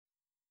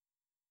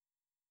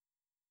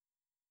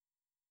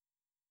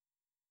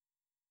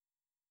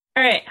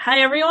All right. Hi,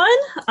 everyone.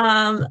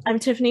 I'm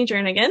Tiffany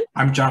Jernigan,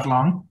 I'm Josh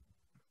Long.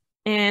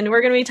 and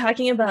we're going to be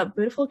talking about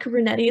Bootiful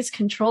Kubernetes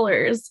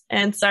controllers.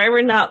 And sorry,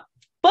 we're not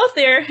both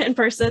there in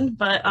person,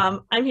 but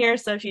I'm here.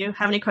 So if you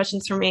have any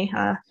questions for me,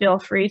 feel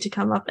free to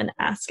come up and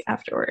ask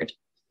afterward.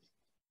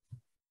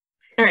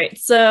 All right.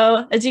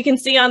 So as you can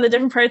see on the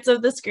different parts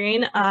of the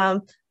screen,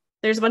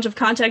 there's a bunch of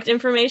contact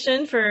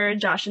information for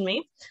Josh and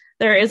me.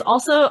 There is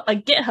also a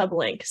GitHub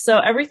link. So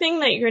everything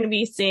that you're going to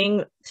be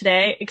seeing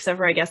today, except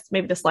for, I guess,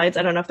 maybe the slides,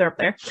 I don't know if they're up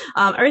there.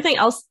 Everything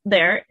else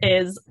there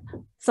is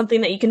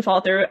something that you can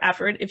follow through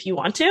afterward if you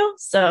want to.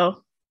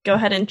 So go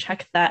ahead and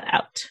check that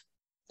out.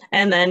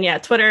 And then, yeah,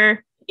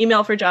 Twitter,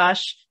 email for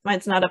Josh.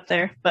 Mine's not up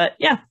there, but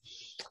yeah.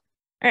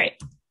 All right.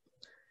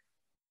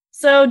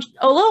 So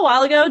a little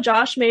while ago,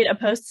 Josh made a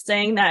post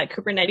saying that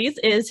Kubernetes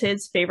is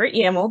his favorite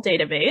YAML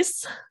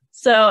database.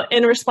 So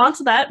in response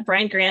to that,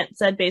 Brian Grant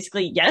said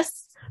basically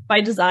yes, by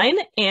design,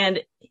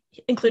 and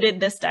included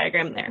this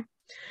diagram there.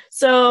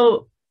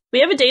 So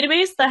we have a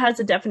database that has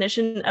a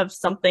definition of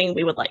something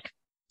we would like.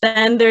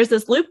 Then there's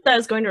this loop that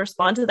is going to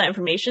respond to that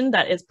information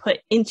that is put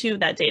into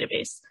that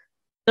database.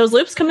 Those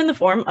loops come in the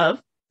form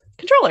of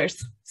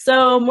controllers.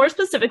 So more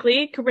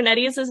specifically,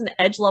 Kubernetes is an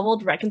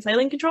edge-leveled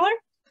reconciling controller.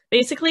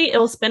 Basically, it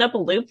will spin up a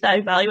loop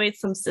that evaluates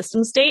some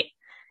system state.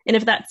 And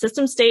if that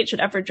system state should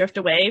ever drift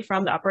away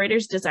from the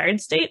operator's desired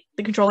state,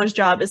 the controller's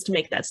job is to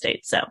make that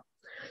state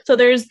so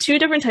there's two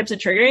different types of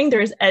triggering.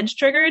 There's edge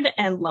triggered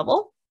and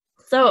level.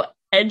 So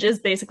edge is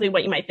basically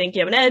what you might think.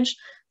 You have an edge,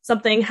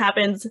 something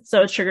happens,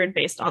 so it's triggered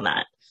based on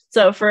that.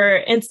 So for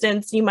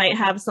instance, you might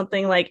have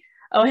something like,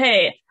 oh,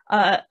 hey,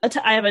 I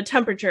have a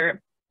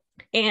temperature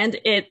and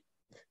it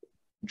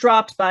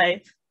dropped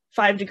by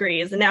 5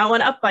 degrees and now it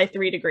went up by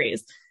 3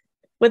 degrees.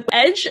 With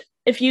edge,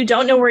 if you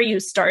don't know where you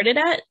started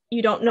at,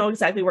 you don't know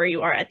exactly where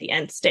you are at the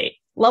end state.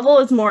 Level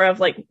is more of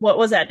like, what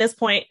was at this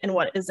point and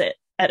what is it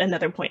at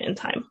another point in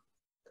time.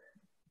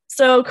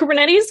 So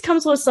Kubernetes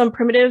comes with some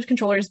primitive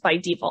controllers by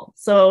default.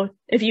 So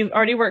if you've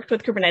already worked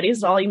with Kubernetes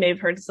at all, you may have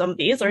heard of some of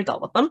these or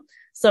dealt with them.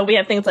 So we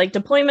have things like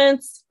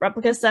deployments,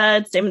 replica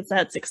sets, daemon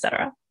sets,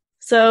 etc.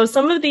 So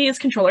some of these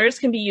controllers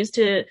can be used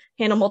to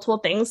handle multiple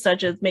things,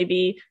 such as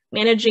maybe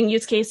managing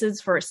use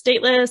cases for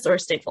stateless or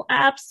stateful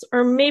apps,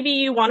 or maybe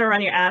you want to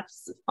run your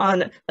apps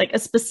on like a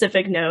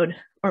specific node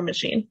or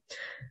machine.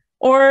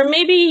 Or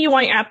maybe you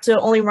want your app to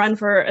only run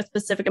for a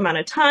specific amount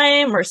of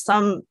time or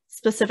some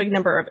specific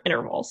number of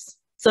intervals.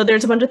 So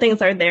there's a bunch of things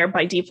that are there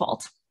by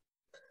default.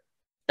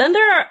 Then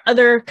there are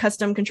other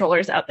custom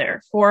controllers out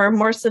there for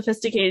more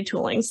sophisticated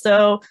tooling.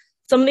 So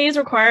some of these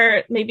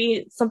require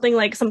maybe something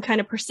like some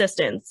kind of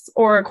persistence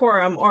or a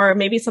quorum, or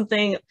maybe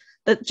something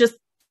that's just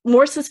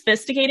more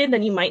sophisticated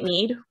than you might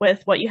need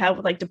with what you have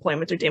with like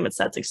deployments or daemon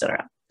sets,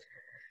 etc.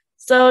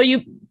 So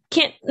you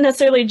can't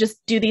necessarily just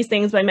do these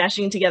things by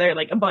mashing together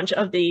like a bunch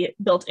of the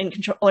built-in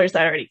controllers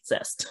that already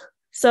exist.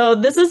 So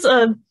this is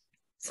a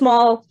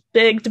small,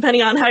 big,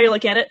 depending on how you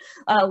look at it,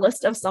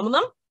 list of some of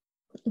them.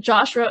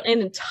 Josh wrote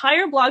an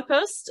entire blog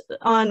post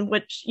on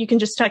which you can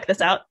just check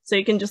this out. So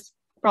you can just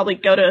probably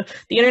go to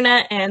the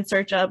internet and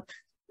search up,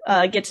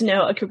 get to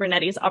know a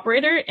Kubernetes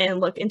operator and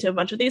look into a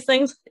bunch of these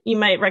things. You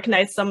might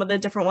recognize some of the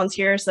different ones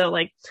here. So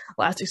like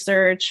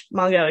Elasticsearch,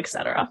 Mongo,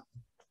 etc.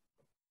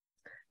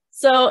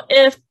 So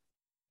if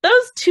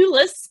those two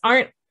lists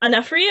aren't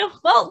enough for you,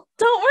 well,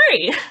 don't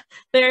worry.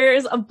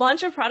 There's a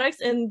bunch of products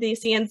in the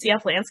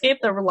CNCF landscape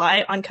that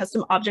rely on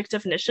custom object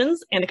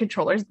definitions and the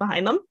controllers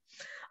behind them.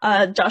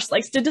 Josh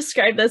likes to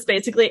describe this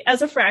basically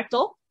as a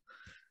fractal.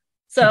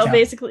 So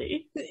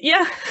basically,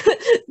 yeah,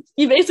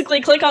 you basically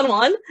click on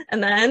one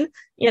and then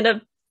you end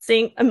up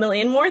seeing a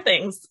million more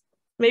things.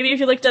 Maybe if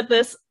you looked at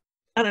this,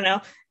 I don't know,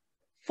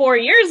 4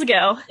 years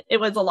ago, it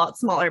was a lot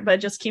smaller, but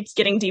it just keeps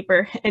getting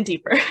deeper and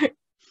deeper.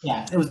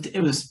 Yeah,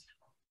 it was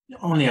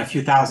only a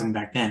few thousand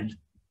back then.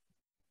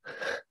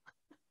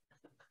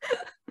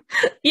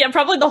 Yeah,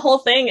 probably the whole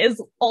thing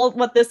is all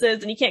what this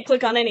is, and you can't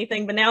click on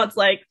anything, but now it's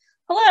like,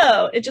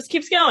 hello, it just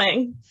keeps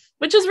going,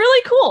 which is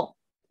really cool.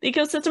 The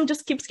ecosystem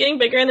just keeps getting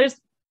bigger, and there's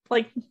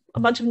like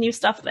a bunch of new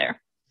stuff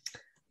there.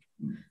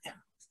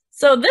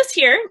 So this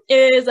here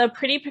is a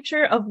pretty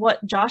picture of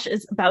what Josh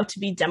is about to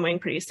be demoing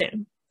pretty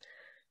soon.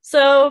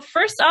 So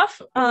first off,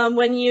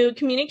 when you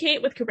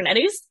communicate with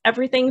Kubernetes,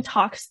 everything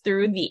talks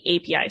through the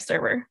API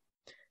server.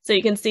 So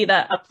you can see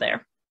that up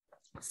there.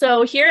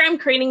 So here I'm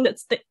creating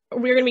this,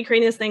 we're going to be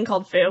creating this thing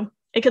called foo.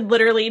 It could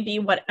literally be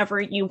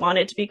whatever you want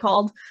it to be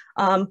called.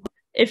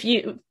 If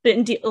you've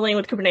been dealing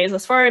with Kubernetes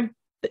thus far,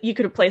 you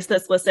could replace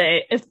this with,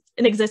 say, if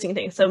an existing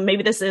thing. So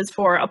maybe this is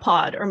for a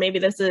pod, or maybe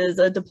this is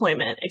a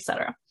deployment,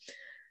 etc.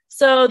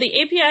 So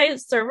the API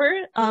server,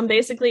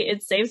 basically,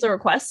 it saves a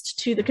request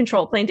to the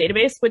control plane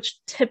database,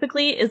 which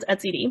typically is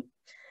etcd.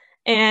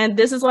 And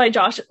this is why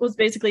Josh was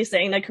basically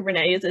saying that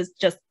Kubernetes is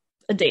just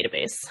a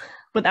database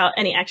without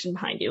any action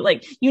behind you.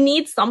 Like, you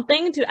need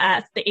something to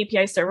ask the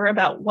API server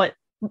about what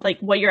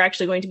you're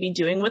actually going to be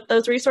doing with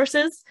those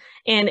resources,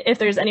 and if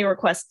there's any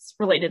requests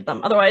related to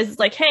them. Otherwise, it's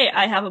like, hey,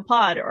 I have a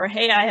pod, or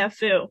hey, I have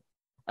foo.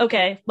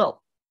 Okay,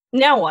 well,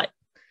 now what?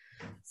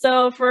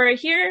 So for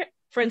here,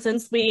 for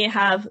instance, we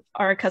have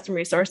our custom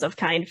resource of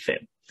kind foo.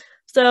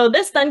 So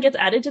this then gets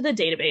added to the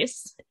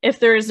database. If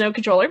there is no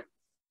controller,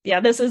 yeah,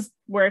 this is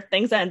where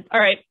things end. All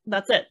right,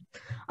 that's it.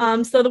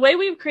 So the way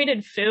we've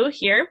created foo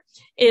here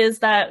is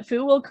that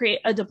foo will create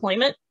a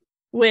deployment,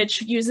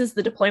 which uses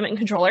the deployment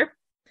controller.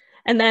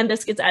 And then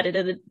this gets added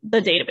to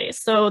the database.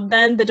 So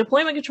then the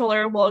deployment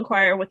controller will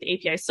inquire with the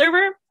API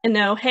server and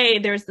know, hey,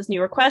 there's this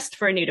new request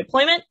for a new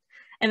deployment.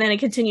 And then it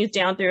continues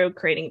down through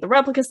creating the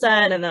replica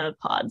set and the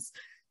pods.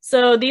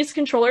 So these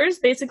controllers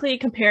basically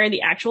compare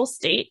the actual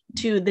state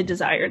to the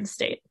desired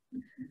state.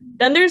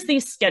 Then there's the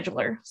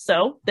scheduler.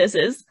 So this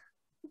is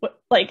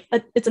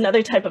it's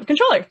another type of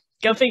controller.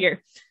 Go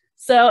figure.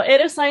 So it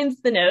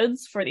assigns the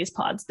nodes for these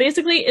pods.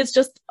 Basically, it's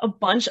just a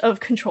bunch of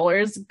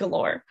controllers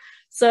galore.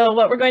 So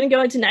what we're going to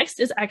go into next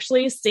is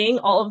actually seeing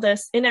all of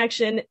this in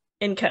action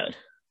in code.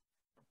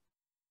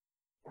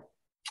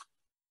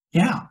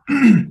 Yeah.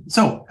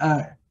 So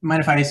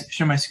mind if I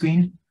share my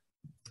screen?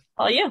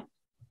 All you.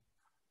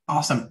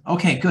 Awesome.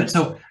 Okay, good.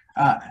 So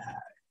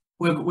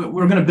we're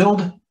going to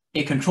build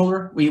a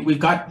controller. We've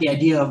got the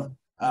idea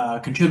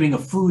of contributing a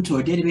foo to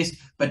a database,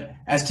 but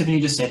as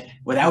Tiffany just said,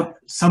 without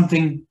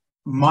something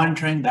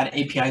monitoring that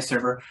API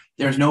server,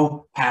 there's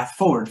no path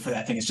forward for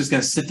that thing. It's just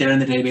going to sit there in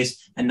the database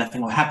and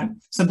nothing will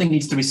happen. Something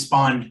needs to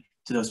respond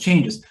to those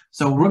changes.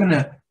 So we're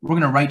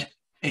gonna write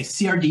a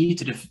CRD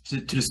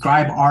to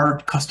describe our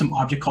custom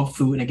object called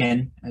foo. And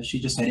again, as she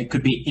just said, it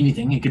could be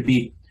anything. It could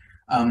be,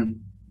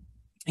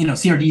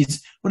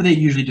 CRDs. What do they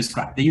usually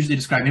describe? They usually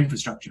describe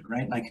infrastructure,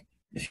 right? Like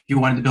if you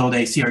wanted to build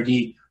a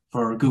CRD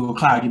for Google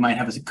Cloud, you might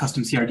have a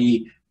custom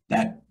CRD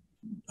that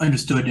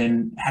understood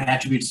and had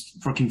attributes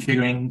for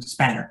configuring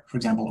Spanner, for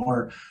example,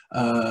 or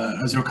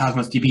Azure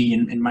Cosmos DB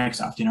in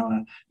Microsoft.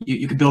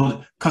 You could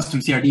build custom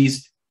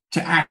CRDs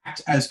to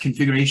act as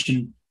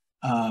configuration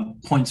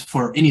points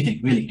for anything,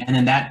 really. And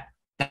then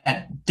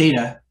that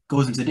data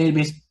goes into the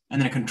database,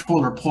 and then a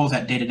controller pulls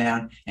that data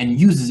down and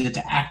uses it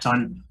to act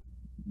on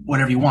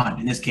whatever you want.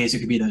 In this case, it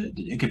could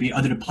be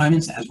other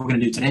deployments, as we're going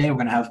to do today. We're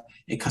going to have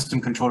a custom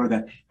controller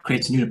that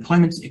creates new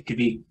deployments.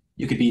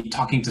 You could be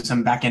talking to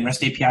some backend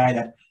REST API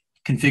that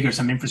configure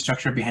some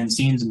infrastructure behind the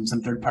scenes and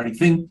some third-party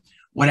thing,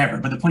 whatever.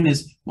 But the point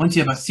is, once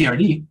you have a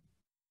CRD,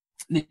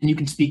 then you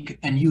can speak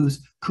and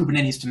use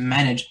Kubernetes to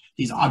manage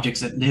these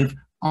objects that live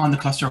on the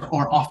cluster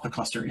or off the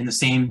cluster in the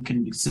same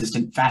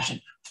consistent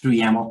fashion through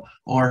YAML.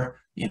 Or,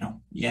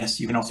 yes,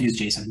 you can also use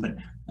JSON,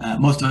 but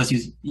most of us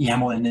use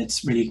YAML, and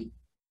it's really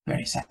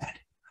very sad.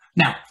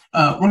 Now,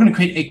 we're going to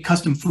create a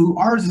custom foo.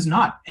 Ours is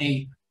not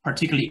a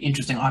particularly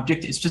interesting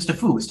object. It's just a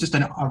foo. It's just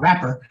a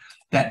wrapper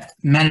that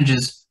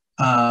manages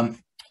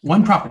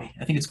one property.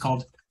 I think it's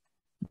called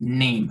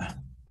name,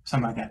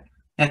 something like that.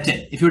 That's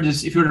it. If you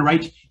were to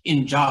write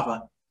in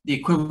Java the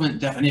equivalent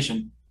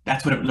definition,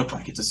 that's what it would look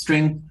like. It's a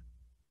string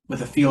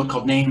with a field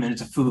called name, and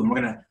it's a foo. And we're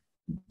going to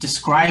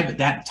describe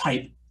that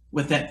type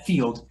with that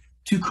field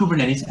to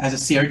Kubernetes as a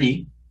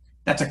CRD.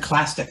 That's a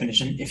class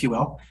definition, if you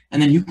will.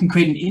 And then you can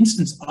create an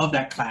instance of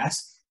that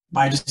class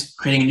by just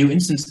creating a new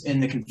instance in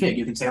the config.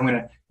 You can say, I'm going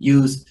to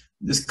use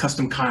this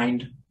custom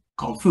kind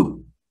called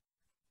foo.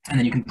 And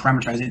then you can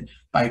parameterize it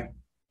by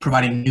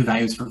providing new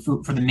values for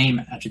the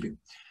name attribute.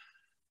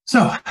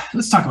 So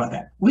let's talk about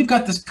that. We've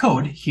got this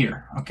code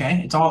here,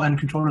 okay? It's all in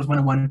Controllers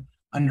 101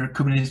 under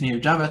Kubernetes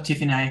native Java.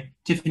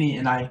 Tiffany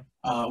and I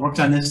worked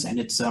on this, and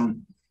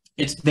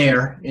it's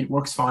there. It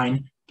works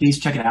fine. Please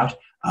check it out.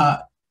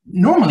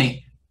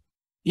 Normally,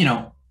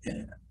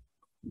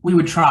 we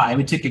would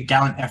take a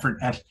gallant effort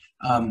at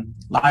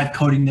live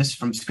coding this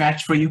from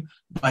scratch for you,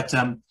 but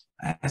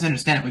as I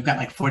understand it, we've got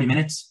like 40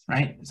 minutes,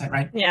 right? Is that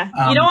right? Yeah.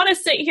 You don't want to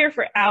sit here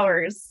for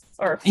hours.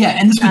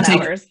 And this would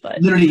take hours,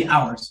 but literally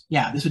hours.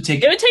 Yeah, it would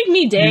take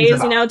me days,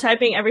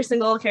 typing every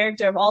single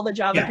character of all the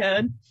Java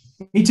code.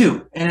 Me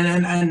too.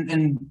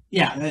 And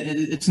yeah,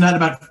 it's not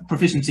about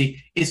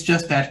proficiency. It's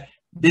just that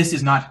this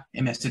is not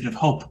a message of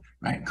hope,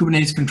 right?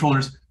 Kubernetes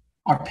controllers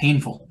are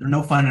painful. They're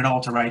no fun at all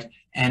to write.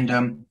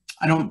 And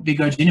I don't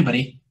begrudge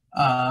anybody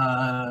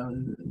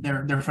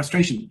their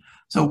frustration.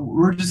 So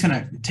we're just going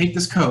to take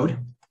this code,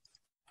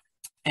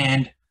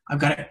 and I've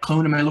got it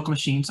cloned in my local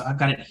machine, so I've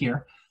got it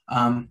here.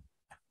 I'm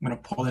going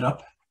to pull it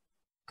up.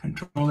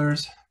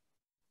 Controllers.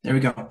 There we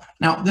go.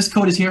 Now, this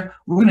code is here.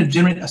 We're going to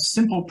generate a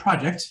simple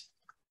project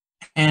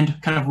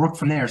and kind of work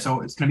from there.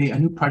 So it's going to be a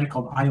new project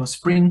called IO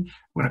Spring.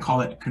 We're going to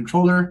call it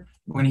controller.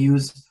 We're going to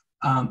use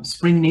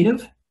Spring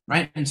Native,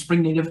 right? And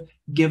Spring Native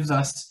gives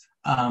us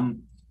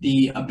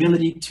the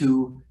ability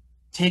to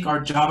take our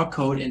Java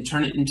code and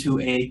turn it into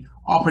a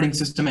operating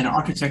system and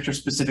architecture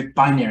specific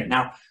binary.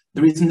 Now,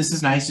 the reason this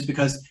is nice is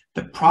because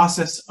the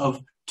process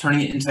of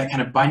turning it into that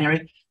kind of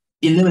binary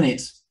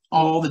eliminates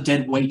all the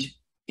dead weight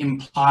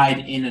implied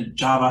in a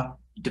Java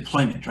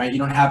deployment, right? You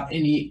don't have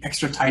any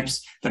extra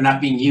types that are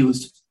not being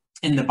used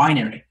in the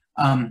binary.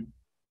 And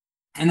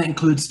that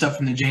includes stuff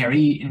from the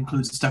JRE, it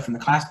includes stuff from the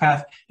class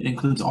path, it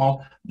includes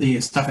all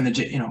the stuff in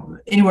the,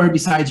 anywhere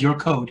besides your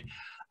code.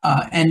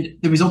 And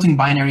the resulting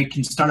binary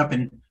can start up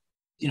in,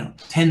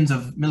 tens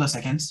of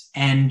milliseconds,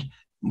 and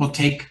will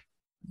take,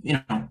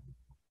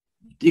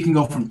 you can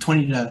go from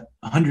 20 to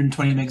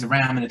 120 megs of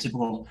RAM in a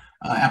typical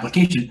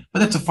application, but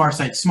that's a far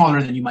sight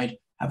smaller than you might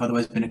have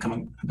otherwise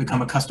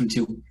become accustomed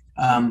to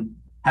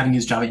having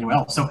used Java anywhere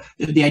else. So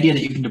the idea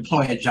that you can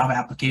deploy a Java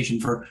application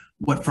for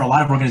what for a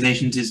lot of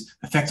organizations is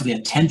effectively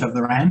a tenth of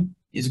the RAM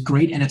is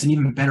great, and it's an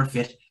even better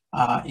fit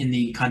in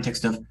the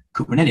context of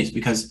Kubernetes,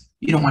 because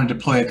you don't want to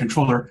deploy a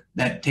controller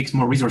that takes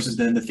more resources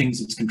than the things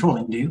it's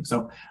controlling, do you?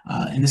 So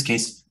in this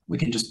case, we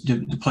can just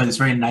deploy this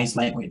very nice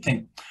lightweight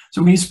thing.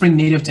 So we're going to use Spring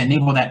Native to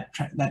enable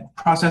that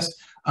process.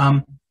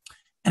 And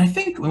I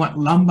think we want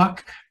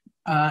Lombok,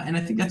 and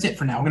I think that's it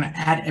for now. We're going to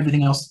add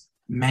everything else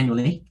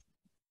manually.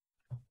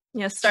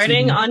 Yeah,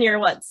 starting on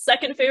your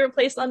second favorite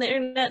place on the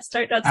internet,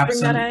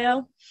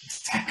 start.spring.io.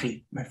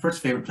 Exactly. My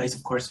first favorite place,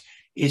 of course,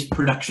 is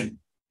production.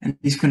 And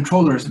these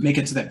controllers make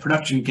it so that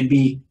production can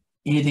be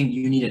anything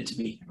you need it to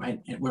be, right?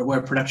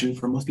 Where production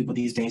for most people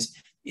these days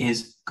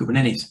is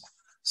Kubernetes.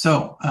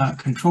 So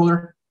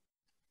controller,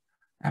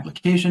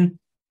 application.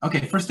 Okay,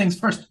 first things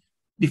first.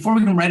 Before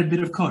we can write a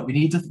bit of code, we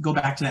need to go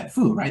back to that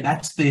foo, right?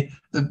 That's the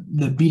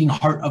beating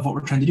heart of what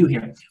we're trying to do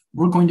here.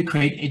 We're going to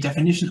create a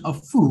definition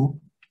of foo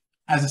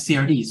as a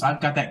CRD. So I've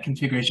got that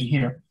configuration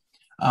here.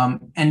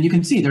 And you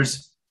can see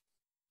there's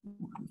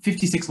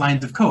 56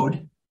 lines of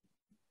code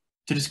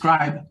to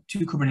describe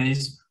to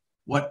Kubernetes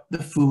what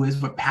the foo is,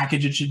 what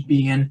package it should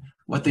be in,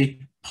 what the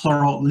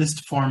plural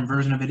list form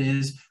version of it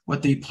is,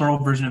 what the plural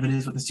version of it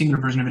is, what the singular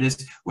version of it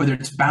is, whether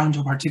it's bound to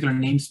a particular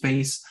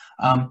namespace,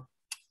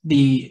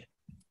 the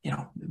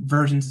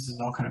versions. This is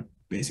all kind of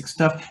basic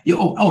stuff.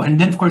 And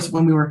then of course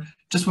when we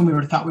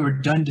thought we were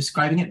done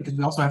describing it, because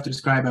we also have to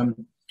describe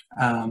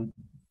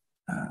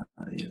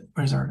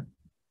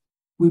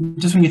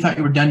just when you thought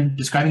you were done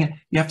describing it,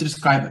 you have to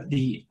describe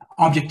the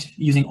object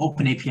using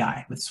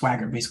OpenAPI with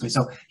Swagger, basically.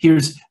 So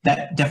here's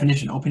that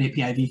definition,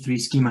 OpenAPI v3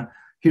 schema.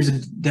 Here's a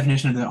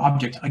definition of the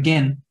object,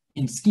 again,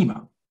 in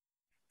schema.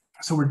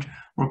 So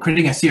we're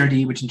creating a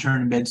CRD, which in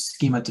turn embeds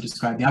schema to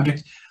describe the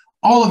object.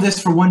 All of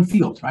this for one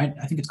field, right?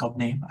 I think it's called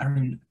name. I don't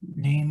know,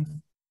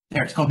 name.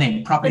 There, it's called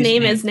name. Properties. The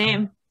name is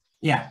name.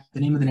 Yeah, the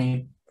name of the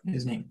name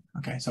is name.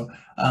 Okay, so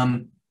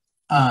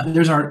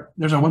there's our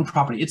one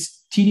property.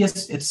 It's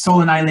tedious. It's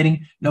soul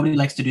annihilating. Nobody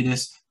likes to do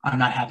this. I'm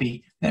not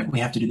happy that we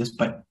have to do this,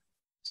 but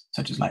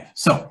such is life.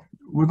 So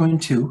we're going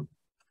to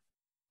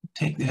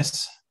take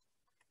this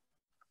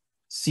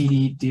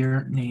cd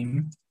dir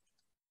name.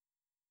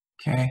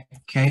 Okay,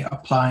 k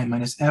apply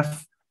minus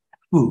f.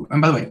 Ooh,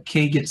 and by the way,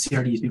 k get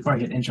CRDs. Before I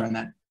hit enter on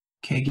that,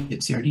 k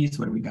get CRDs.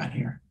 What do we got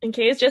here? And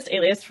k is just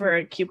alias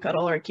for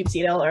kubectl or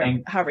kubectl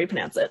or however you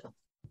pronounce it.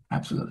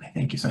 Absolutely.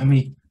 Thank you. So let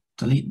me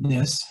delete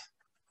this.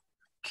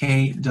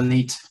 K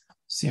delete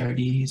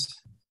CRDs.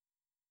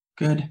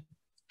 Good.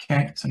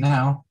 Okay, so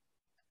now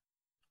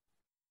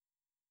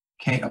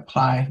k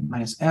apply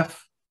minus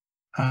f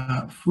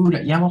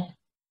foo.yaml.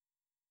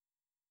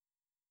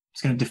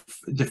 It's going to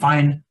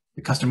define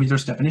the custom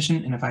resource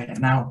definition, and if I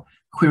now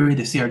query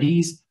the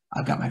CRDs,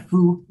 I've got my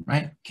foo,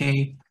 right?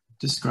 K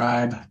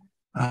describe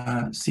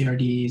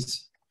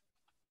CRDs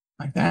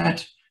like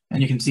that,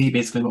 and you can see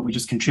basically what we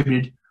just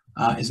contributed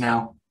is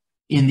now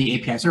in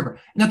the API server.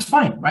 And that's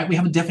fine, right? We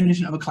have a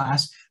definition of a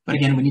class, but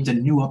again, we need to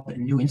new up a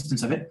new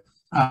instance of it.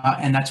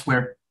 And that's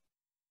where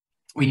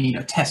we need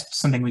a test,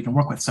 something we can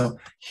work with. So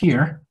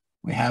here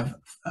we have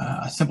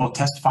a simple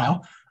test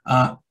file,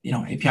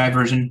 API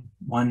version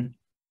 1,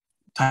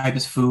 type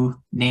is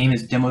foo, name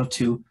is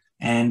demo2,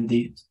 and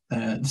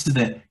this is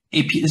the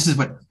AP. This is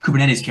what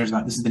Kubernetes cares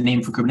about. This is the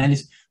name for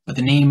Kubernetes, but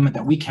the name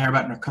that we care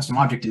about in our custom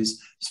object is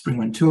Spring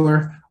One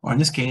Tour, or in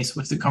this case,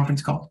 what's the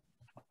conference called?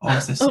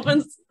 OSS.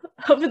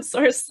 Open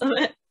Source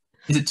Summit.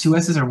 Is it 2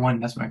 S's or 1?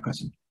 That's my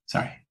question.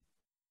 Sorry.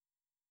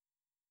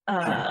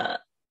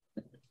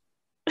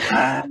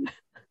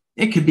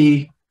 It could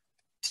be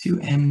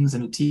 2 M's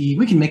and a T.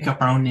 We can make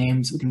up our own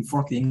names. We can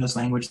fork the English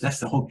language. That's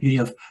the whole beauty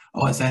of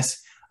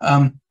OSS.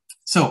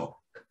 So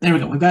there we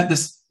go. We've got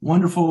this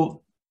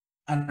wonderful,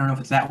 I don't know if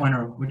it's that one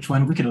or which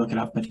one. We could look it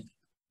up, but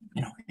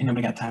ain't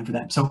nobody got time for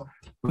that. So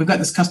we've got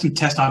this custom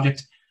test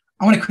object.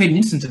 I want to create an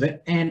instance of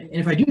it. And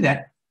if I do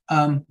that,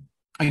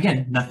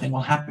 again, nothing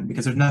will happen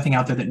because there's nothing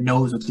out there that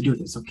knows what to do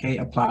with it. So k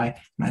apply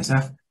minus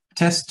f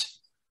test,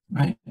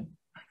 right?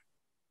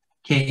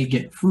 K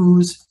get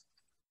foos.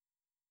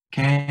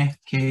 K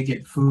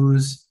get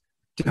foos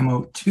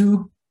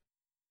demo2.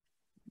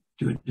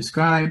 Do it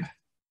describe.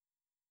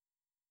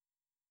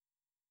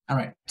 All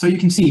right. So you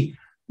can see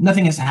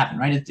nothing has happened,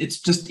 right? It's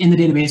just in the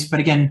database, but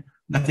again,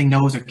 nothing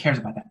knows or cares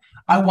about that.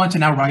 I want to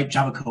now write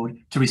Java code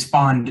to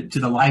respond to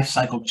the life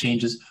cycle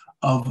changes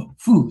of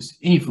foos,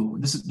 any foo.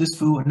 This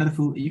foo, another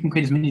foo. You can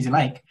create as many as you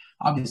like,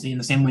 obviously, in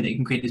the same way that you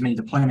can create as many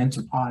deployments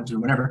or pods or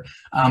whatever.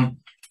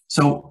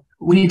 So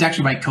we need to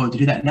actually write code to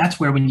do that, and that's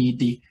where we need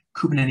the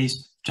Kubernetes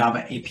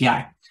Java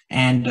API.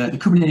 And the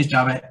Kubernetes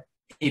Java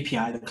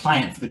API, the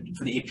client for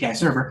the API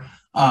server,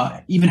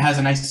 even has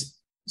a nice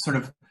sort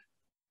of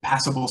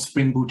passable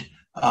Spring Boot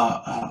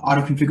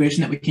auto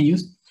configuration that we can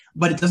use,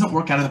 but it doesn't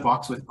work out of the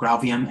box with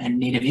GraalVM and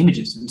native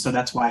images. And so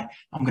that's why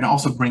I'm going to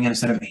also bring in a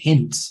set of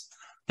hints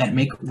that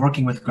make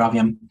working with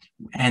GraalVM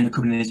and the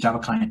Kubernetes Java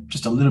client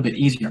just a little bit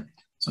easier.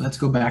 So let's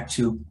go back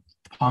to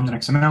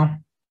pom.xml.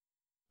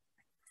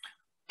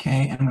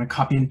 Okay, and I'm going to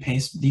copy and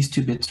paste these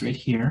 2 bits right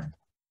here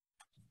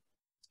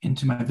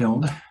into my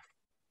build.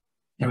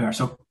 There we are.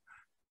 So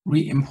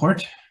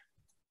re-import.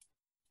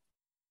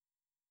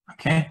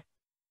 Okay.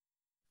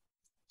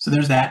 So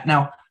there's that.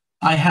 Now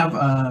I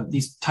have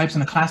these types in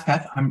the class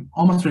path. I'm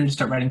almost ready to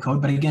start writing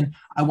code, but again,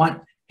 I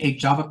want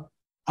Java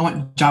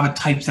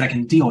types that I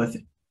can deal with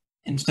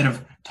instead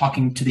of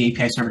talking to the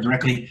API server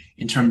directly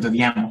in terms of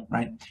YAML,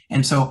 right?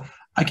 And so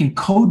I can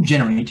code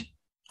generate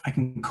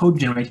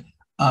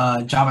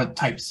Java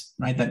types,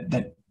 right?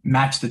 That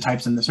match the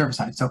types on the server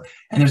side. So,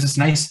 and there's this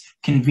nice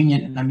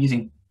convenient, and I'm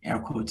using air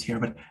quotes here,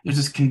 but there's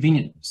this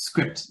convenient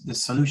script,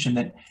 this solution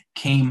that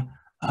came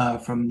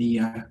from the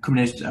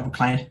Kubernetes Java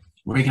client,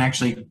 where you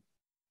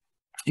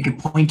can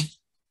point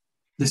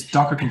this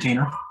Docker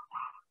container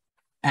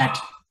at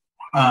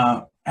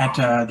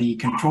the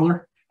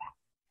controller.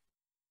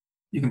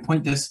 You can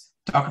point this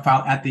Docker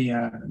file at the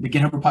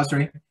GitHub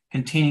repository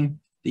containing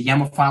the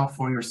YAML file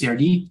for your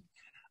CRD,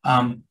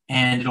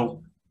 and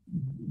it'll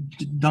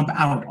dump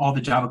out all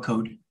the Java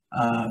code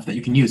that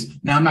you can use.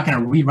 Now, I'm not going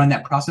to rerun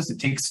that process. It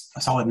takes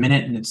a solid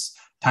minute and it's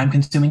time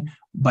consuming,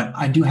 but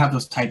I do have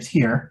those types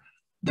here.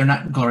 They're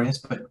not glorious,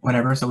 but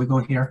whatever. So we go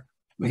here,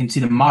 we can see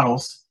the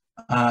models.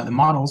 The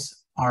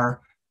models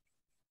are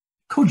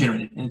code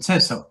generated, and it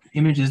says so.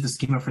 Image is the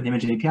schema for the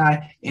image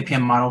API,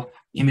 APM model,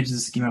 image is the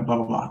schema, blah,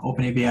 blah, blah.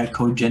 Open API,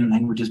 code gen,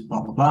 languages,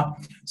 blah, blah, blah.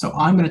 So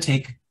I'm going to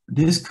take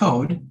this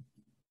code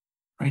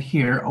right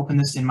here, open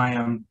this in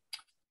my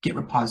Git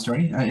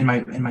repository, in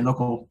my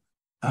local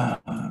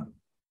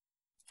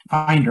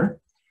Finder,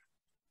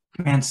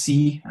 Command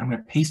C. I'm going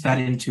to paste that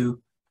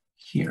into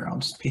here. I'll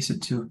just paste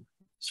it to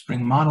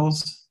Spring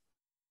Models.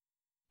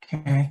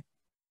 Okay.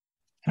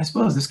 And I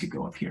suppose this could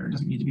go up here. It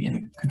doesn't need to be in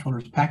the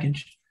controller's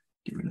package.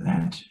 Get rid of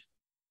that.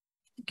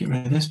 Get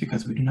rid of this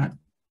because we do not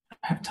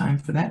have time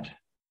for that.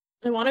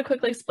 I want to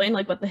quickly explain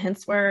like what the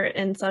hints were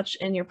and such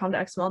in your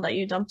pom.xml that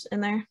you dumped in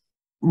there.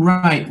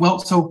 Right. Well,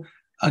 so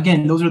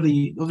again, those are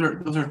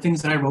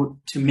things that I wrote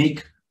to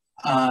make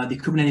the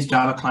Kubernetes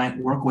Java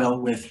client work well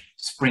with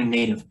Spring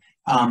Native.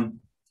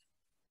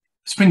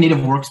 Spring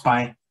Native works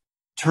by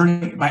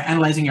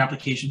analyzing your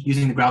application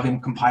using the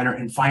GraalVM compiler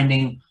and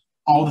finding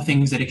all the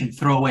things that it can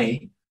throw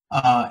away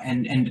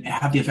and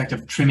have the effect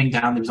of trimming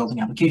down the resulting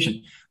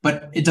application.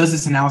 But it does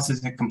this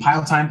analysis at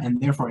compile time,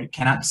 and therefore it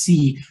cannot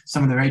see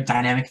some of the very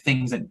dynamic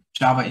things that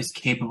Java is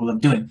capable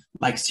of doing,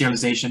 like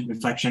serialization,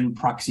 reflection,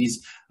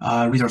 proxies,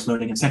 resource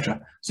loading,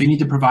 etc. So you need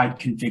to provide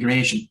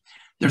configuration.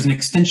 There's an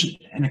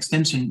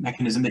extension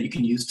mechanism that you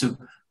can use to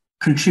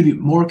contribute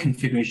more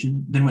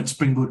configuration than what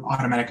Spring Boot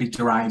automatically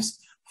derives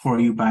for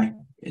you by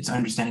its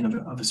understanding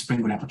of a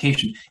Spring Boot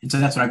application. And so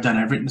that's what I've done.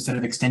 I've written a set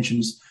of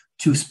extensions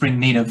to Spring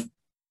Native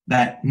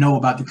that know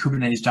about the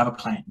Kubernetes Java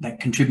client, that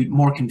contribute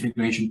more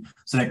configuration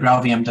so that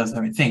GraalVM does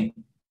the right thing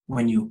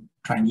when you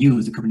try and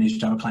use the Kubernetes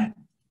Java client,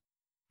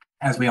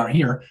 as we are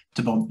here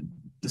to build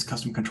this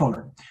custom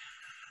controller.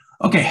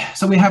 Okay,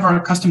 so we have our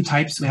custom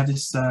types. We have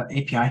this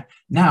API.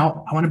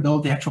 Now I want to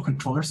build the actual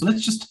controller. So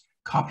let's just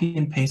copy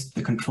and paste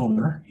the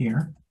controller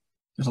here.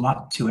 There's a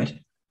lot to it.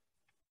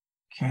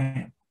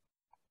 Okay,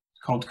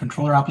 it's called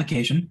controller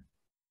application.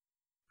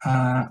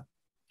 Get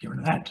rid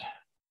of that.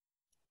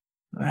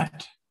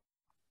 That.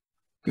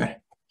 Good.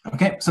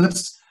 Okay, so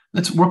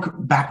let's work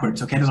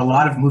backwards. Okay, there's a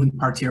lot of moving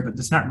parts here, but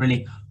it's not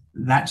really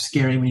that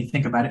scary when you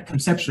think about it.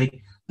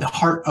 Conceptually, the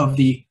heart of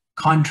the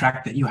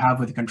contract that you have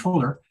with the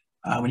controller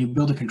when you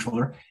build a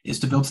controller is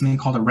to build something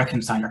called a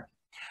reconciler.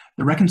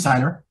 The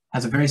reconciler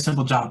has a very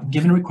simple job.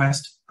 Given a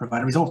request,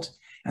 provide a result.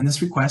 And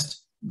this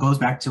request goes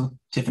back to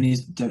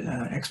Tiffany's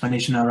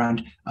explanation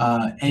around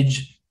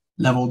edge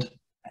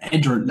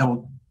or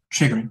level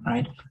triggering,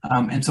 right?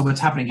 And so what's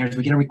happening here is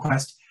we get a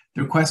request.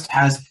 The request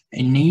has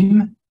a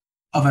name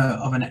of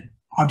an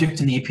object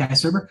in the API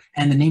server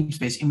and the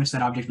namespace in which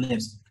that object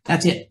lives.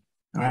 That's it.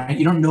 All right.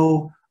 You don't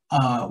know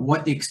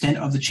what the extent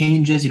of the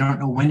change is. You don't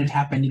know when it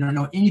happened. You don't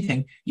know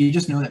anything. You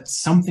just know that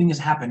something has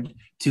happened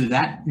to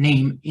that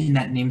name in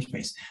that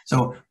namespace.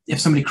 So if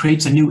somebody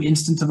creates a new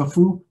instance of a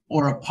foo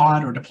or a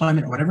pod or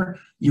deployment or whatever,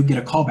 you get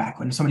a callback.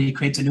 When somebody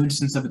creates a new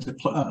instance of a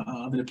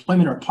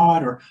deployment or a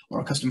pod or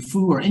a custom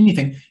foo or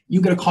anything,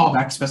 you get a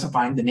callback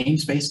specifying the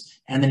namespace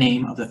and the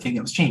name of the thing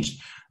that was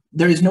changed.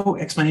 There is no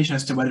explanation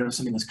as to whether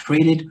something was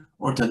created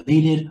or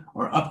deleted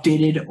or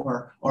updated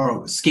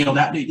or scaled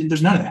out.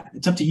 There's none of that.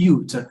 It's up to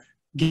you to,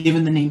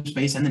 given the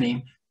namespace and the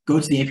name, go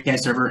to the API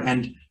server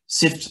and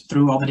sift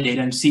through all the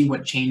data and see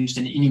what changed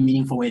in any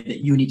meaningful way that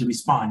you need to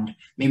respond.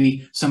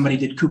 Maybe somebody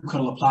did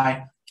kubectl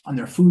apply on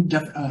their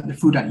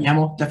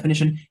foo.yaml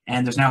definition,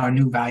 and there's now a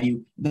new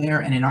value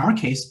there. And in our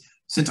case,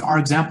 since our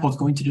example is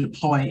going to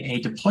deploy a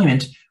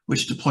deployment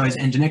which deploys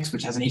Nginx,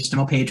 which has an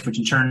HTML page, which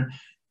in turn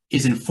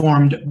is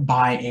informed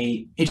by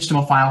a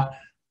HTML file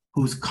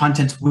whose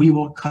contents we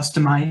will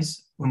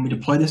customize when we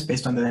deploy this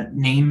based on the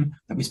name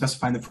that we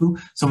specify in the foo.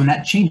 So when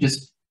that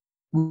changes,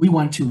 we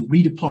want to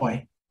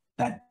redeploy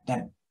that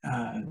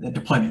the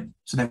deployment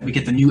so that we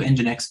get the new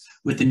Nginx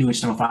with the new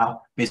HTML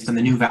file based on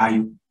the new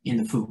value in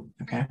the foo.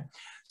 Okay,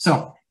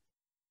 so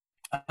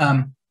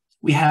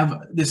we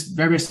have this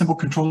very, very simple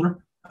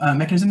controller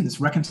mechanism, this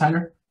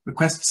reconciler.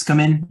 Requests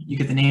come in, you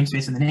get the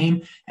namespace and the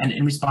name, and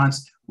in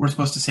response, we're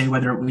supposed to say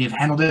whether we have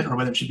handled it or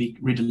whether it should be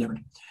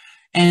redelivered.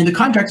 And the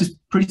contract is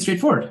pretty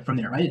straightforward from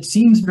there, right? It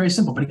seems very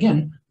simple, but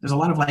again, there's a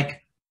lot of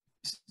like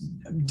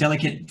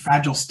delicate,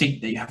 fragile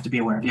state that you have to be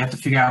aware of. You have to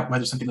figure out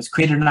whether something was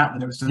created or not,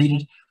 whether it was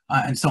deleted,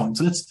 and so on.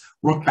 So let's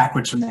work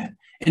backwards from that.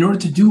 In order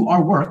to do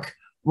our work,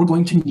 we're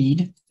going to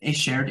need a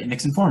shared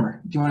index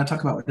informer. Do you want to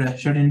talk about what a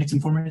shared index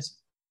informer is?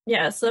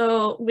 Yeah,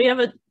 so we have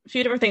a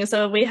few different things.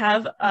 So we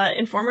have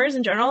informers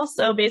in general.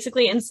 So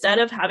basically, instead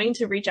of having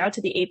to reach out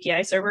to the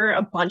API server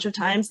a bunch of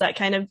times, that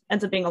kind of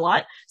ends up being a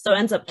lot. So it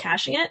ends up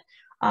caching it.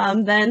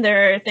 Then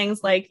there are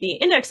things like the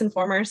index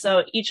informer.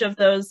 So each of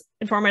those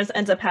informers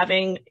ends up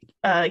having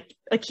a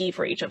key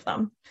for each of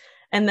them.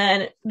 And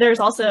then there's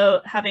also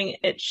having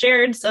it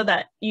shared so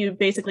that you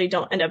basically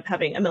don't end up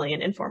having a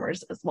million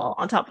informers as well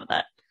on top of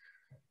that.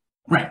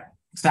 Right,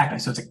 exactly.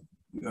 So it's a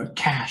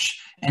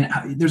cache, and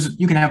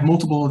you can have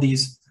multiple of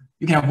these.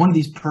 You can have one of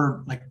these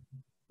per like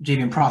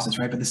JVM process,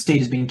 right? But the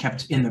state is being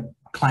kept in the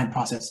client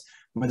process,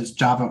 whether it's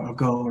Java or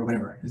Go or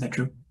whatever. Is that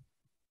true?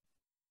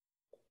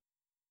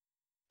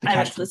 I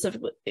haven't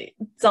specifically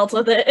dealt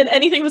with it in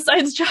anything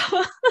besides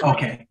Java.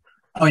 Okay.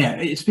 Oh yeah,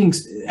 it's being,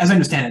 as I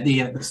understand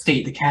it, the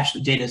state, the cache, the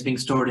data is being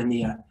stored in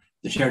the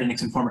shared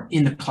index informer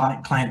in the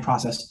client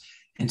process,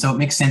 and so it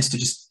makes sense to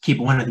just keep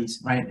one of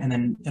these, right? And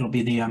then it'll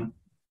be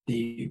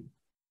the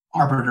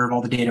arbiter of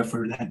all the data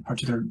for that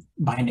particular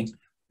binding,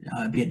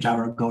 be it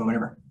Java or Go or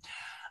whatever.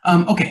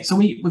 Okay, so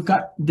we've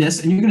got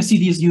this, and you're going to see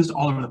these used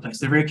all over the place.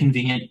 They're very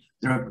convenient.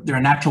 They're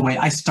a natural way.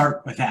 I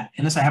start with that.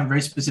 Unless I have a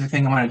very specific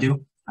thing I want to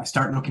do, I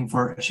start looking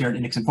for a shared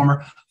index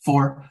informer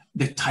for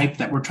the type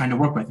that we're trying to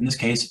work with. In this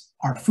case,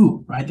 our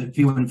foo, right? The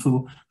v1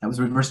 foo that was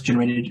reverse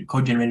generated,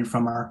 code generated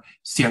from our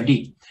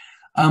CRD.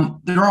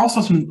 There are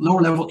also some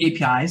lower level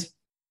APIs.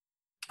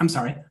 I'm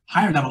sorry,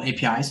 higher level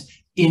APIs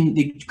in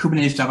the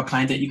Kubernetes Java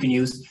client that you can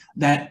use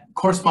that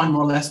correspond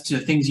more or less to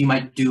things you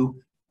might do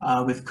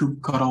with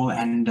kubectl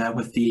and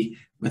with the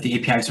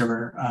API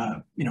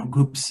server,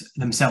 groups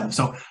themselves.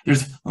 So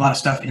there's a lot of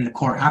stuff in the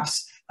core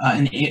apps,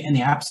 in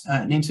the apps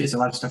namespace, a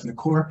lot of stuff in the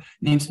core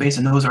namespace,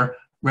 and those are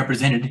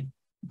represented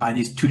by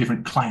these two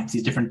different clients,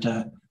 these different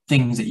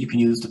things that you can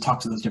use to talk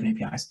to those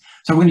different APIs.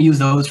 So we're going to use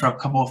those for a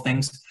couple of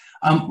things.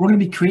 We're going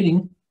to be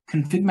creating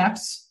config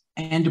maps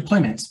and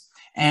deployments,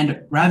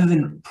 and rather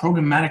than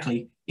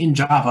programmatically in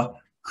Java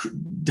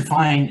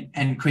define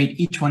and create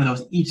each one of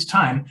those each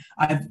time,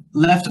 I've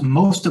left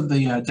most of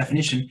the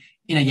definition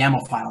in a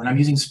YAML file, and I'm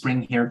using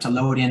Spring here to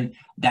load in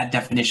that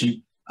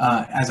definition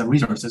as a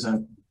resource, as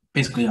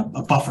basically a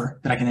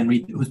buffer that I can then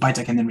read, whose bytes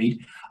I can then read.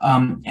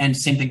 And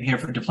same thing here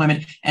for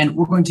deployment. And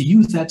we're going to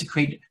use that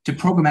to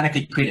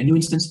programmatically create a new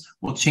instance.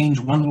 We'll change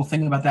one little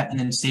thing about that and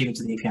then save it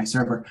to the API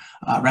server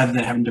rather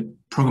than having to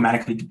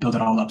programmatically build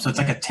it all up. So it's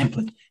like a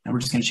template, and we're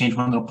just going to change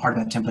one little part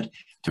of that template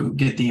to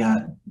get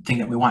the thing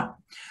that we want.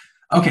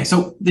 Okay,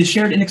 so the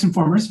shared index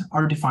informers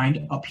are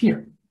defined up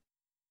here.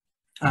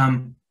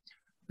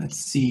 Let's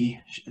see,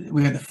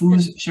 we have the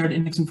foo's shared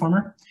index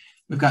informer.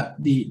 We've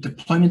got the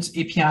deployments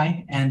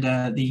API and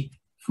the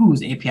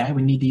foo's API.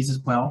 We need these as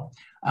well.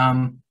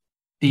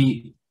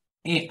 The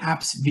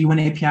apps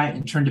v1 API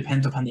in turn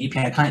depends upon the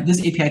API client. This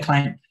API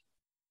client,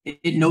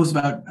 it knows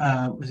about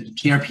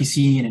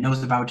gRPC, and it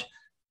knows about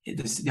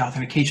the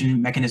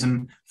authentication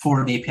mechanism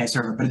for the API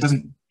server, but it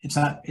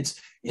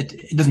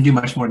doesn't do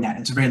much more than that.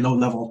 It's a very low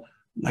level.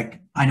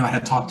 Like, I know how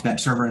to talk to that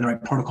server in the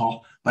right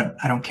protocol, but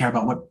I don't care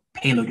about what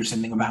payload you're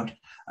sending about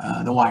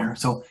the wire.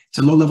 So it's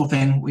a low level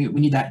thing. We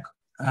need that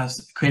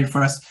created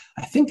for us.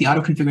 I think the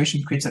auto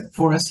configuration creates that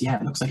for us. Yeah,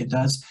 it looks like it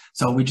does.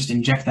 So we just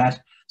inject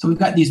that. So we've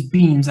got these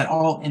beans that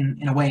all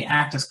in a way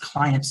act as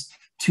clients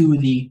to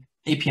the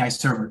API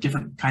server,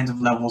 different kinds of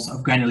levels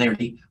of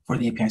granularity for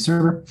the API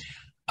server.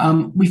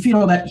 We feed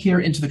all that here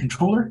into the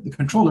controller. The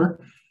controller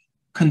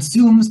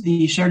consumes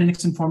the shared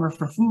index informer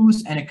for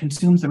foos, and it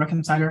consumes the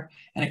reconciler,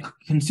 and it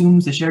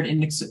consumes the shared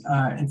index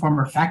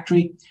informer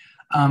factory.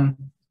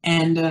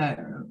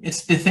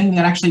 It's the thing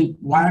that actually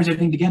wires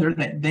everything together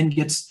that then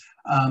gets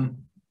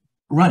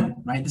run,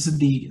 right? This is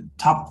the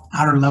top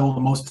outer level,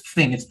 the most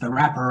thing. It's the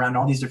wrapper around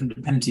all these different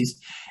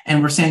dependencies.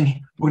 And we're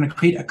saying we're going to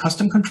create a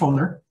custom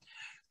controller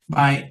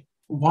by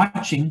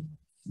watching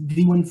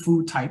v1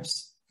 foo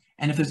types.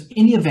 And if there's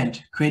any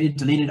event created,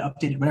 deleted,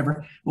 updated,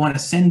 whatever, we want to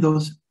send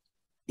those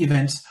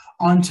events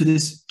onto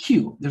this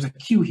queue. There's a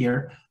queue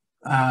here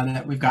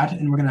that we've got,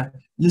 and we're going to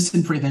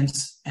listen for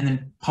events and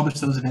then publish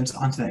those events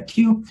onto that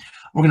queue.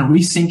 We're going to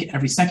resync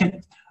every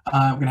second.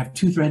 We're going to have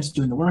two threads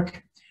doing the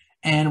work,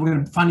 and we're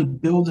going to finally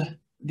build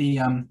the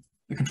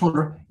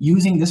controller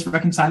using this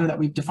reconciler that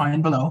we've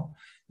defined below,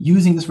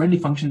 using this ready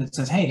function that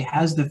says, hey,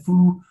 has the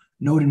foo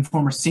node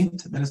informer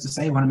synced? That is to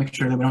say, we want to make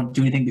sure that we don't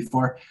do anything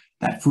before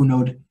that foo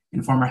node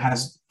informer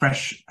has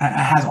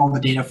all the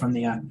data from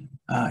the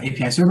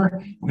API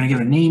server. We're going to give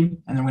it a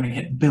name, and then we're going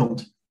to hit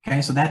build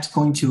Okay, so that's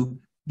going to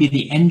be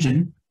the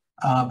engine,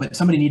 but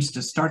somebody needs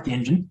to start the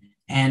engine,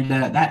 and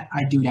that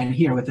I do down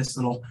here with this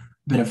little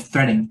bit of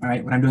threading. All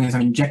right, what I'm doing is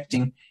I'm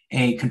injecting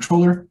a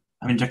controller.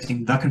 I'm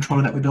injecting the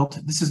controller that we built.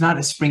 This is not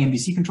a Spring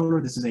MVC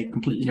controller. This is a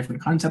completely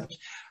different concept,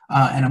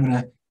 and I'm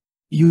going to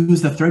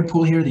use the thread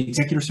pool here, the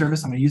executor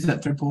service. I'm going to use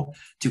that thread pool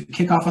to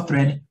kick off a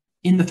thread.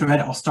 In the thread,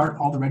 I'll start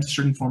all the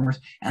registered informers,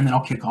 and then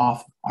I'll kick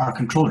off our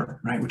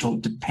controller, right, which will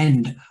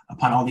depend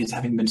upon all these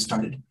having been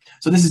started.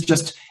 So this is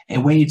just a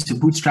way to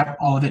bootstrap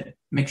all of it,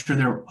 make sure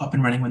they're up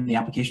and running when the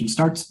application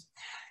starts.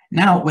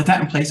 Now, with that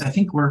in place, I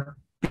think we're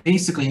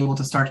basically able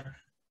to start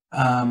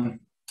kind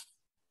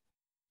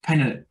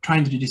of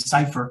trying to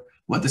decipher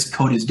what this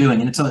code is doing.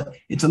 And it's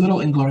a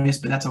little inglorious,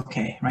 but that's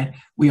okay, right?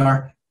 We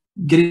are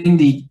getting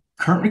the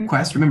current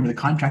request. Remember, the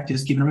contract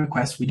is given a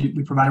request.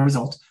 We provide a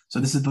result. So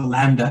this is the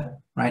Lambda,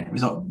 right?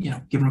 Result,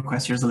 given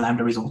request, here's the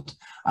Lambda result.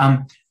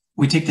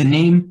 We take the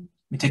name,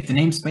 we take the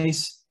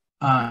namespace,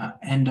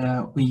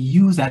 and we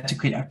use that to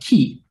create a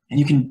key. And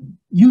you can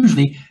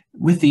usually,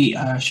 with the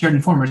shared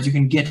informers, you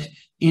can get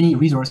any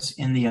resource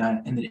in the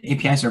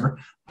API server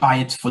by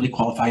its fully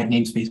qualified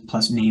namespace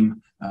plus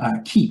name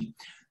key.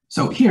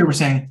 So here we're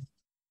saying,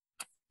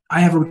 I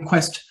have a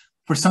request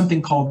for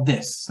something called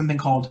this, something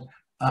called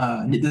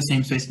this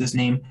namespace, this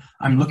name.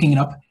 I'm looking it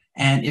up,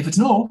 and if it's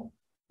null,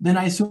 then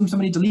I assume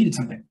somebody deleted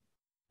something,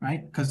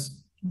 right?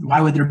 Because why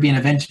would there be an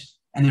event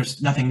and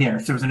there's nothing there?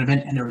 If there was an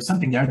event and there was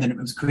something there, then it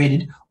was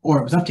created or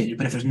it was updated.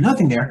 But if there's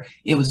nothing there,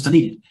 it was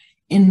deleted.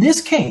 In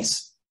this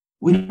case,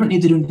 we don't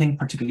need to do anything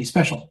particularly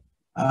special.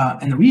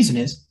 And the reason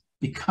is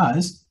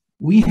because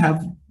we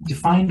have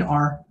defined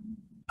our,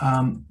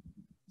 let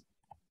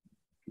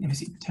me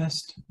see,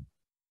 test.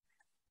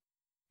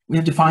 We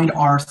have defined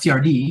our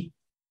CRD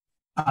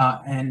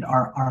and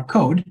our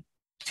code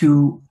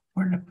to,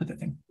 where did I put that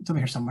thing? It's over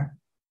here somewhere.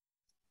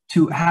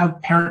 To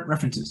have parent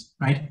references,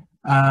 right?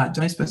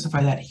 Did I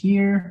specify that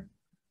here?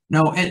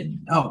 No,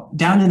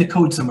 down in the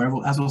code somewhere,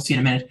 as we'll see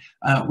in a minute,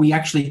 we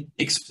actually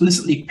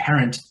explicitly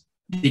parent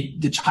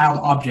the child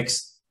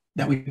objects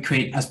that we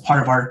create as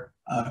part of our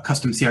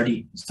custom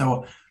CRD.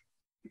 So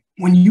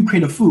when you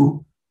create a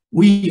foo,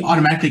 we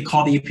automatically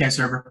call the API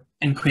server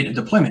and create a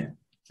deployment.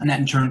 And that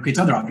in turn creates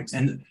other objects.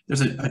 And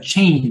there's a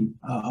chain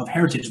of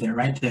heritage there,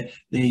 right?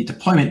 The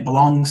deployment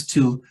belongs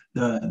to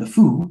the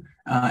foo,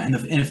 and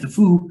if the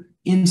foo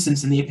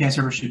instance in the API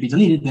server should be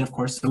deleted, then of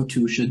course so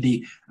too should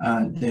the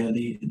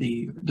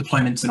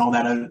deployments and all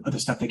that other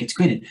stuff that gets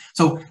created.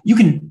 So you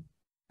can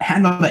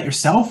handle that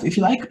yourself if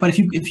you like, but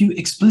if you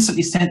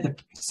explicitly set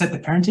the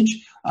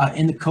parentage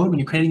in the code when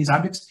you're creating these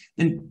objects,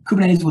 then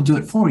Kubernetes will do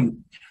it for you.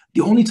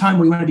 The only time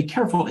where you want to be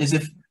careful is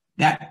if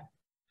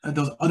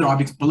those other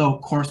objects below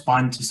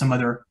correspond to some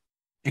other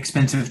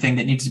expensive thing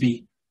that needs to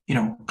be,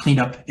 cleaned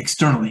up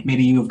externally.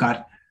 Maybe you've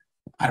got,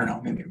 I don't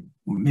know,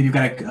 maybe you've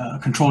got a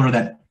controller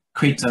that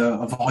creates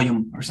a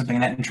volume or something,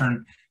 and that in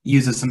turn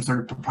uses some sort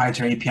of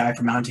proprietary API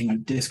for mounting a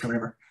disk or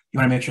whatever. You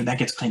want to make sure that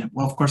gets cleaned up.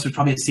 Well, of course, there's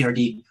probably a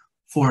CRD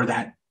for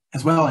that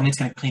as well, and it's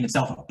going to clean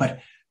itself up. But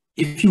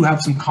if you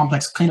have some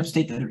complex cleanup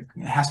state that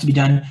has to be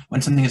done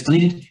when something is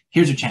deleted,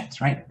 here's your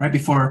chance, right? Right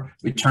before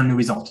return new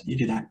result, you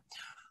do that.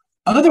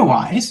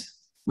 Otherwise,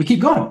 we keep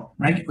going,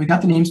 right? We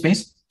got the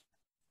namespace.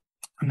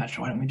 I'm not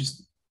sure. Why don't we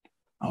just?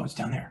 Oh, it's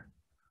down there.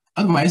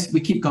 Otherwise, we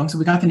keep going. So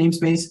we got the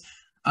namespace.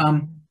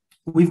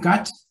 We've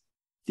got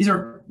these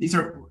are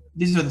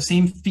the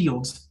same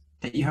fields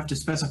that you have to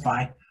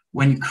specify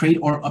when you create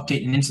or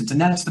update an instance, and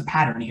that's the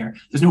pattern here.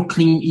 There's no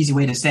clean, easy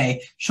way to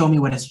say, show me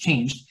what has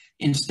changed.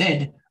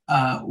 Instead,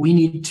 we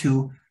need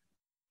to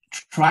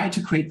try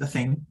to create the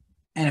thing,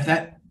 and if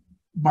that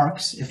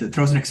barks, if it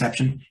throws an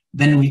exception,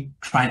 then we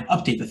try and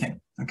update the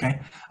thing.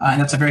 Okay,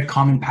 and that's a very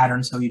common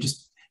pattern. So you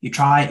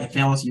try, it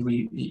fails,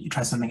 you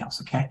try something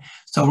else. Okay,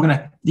 so we're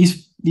gonna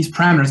these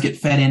parameters get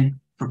fed in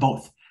for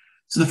both.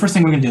 So the first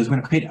thing we're gonna do is we're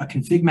gonna create a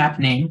config map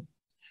name,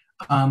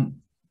 and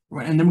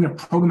then we're gonna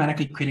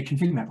programmatically create a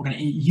config map. We're gonna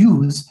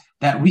use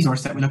that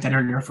resource that we looked at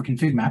earlier for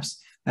config maps.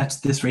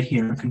 That's this right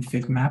here,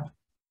 config map.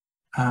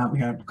 We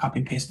gotta copy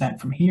and paste that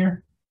from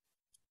here.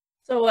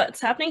 So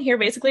what's happening here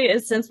basically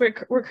is since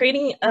we're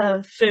creating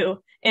a foo,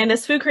 and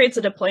this foo creates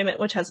a deployment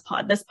which has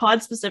pod. This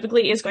pod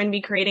specifically is going to be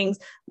creating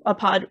a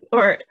pod,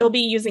 or it'll be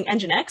using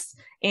Nginx,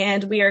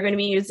 and we are going to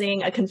be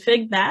using a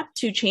config map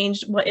to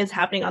change what is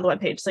happening on the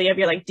web page. So you have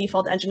your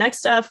default Nginx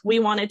stuff. We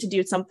wanted to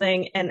do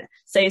something and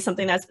say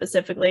something that's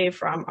specifically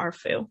from our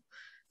foo.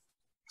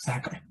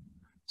 Exactly.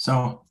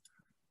 So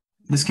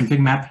this config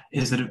map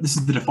this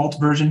is the default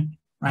version.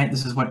 Right,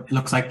 this is what it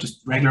looks like,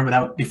 just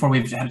regular before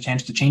we've had a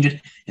chance to change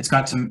it. It's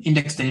got some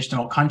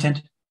index.html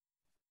content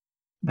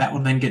that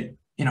will then get,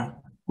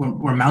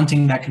 we're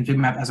mounting that config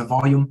map as a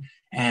volume,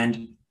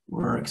 and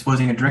we're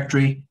exposing a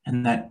directory,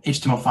 and that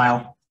HTML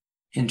file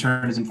in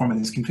turn is informed of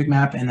this config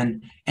map, and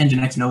then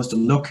Nginx knows to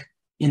look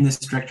in this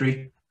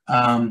directory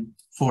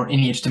for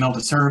any HTML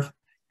to serve,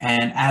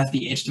 and as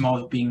the HTML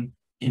is being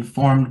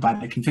informed by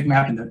the config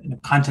map and the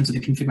contents of the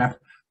config map,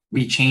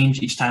 we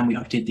change each time we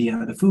update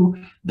the foo,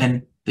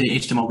 then the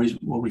HTML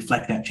will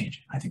reflect that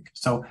change, I think.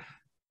 So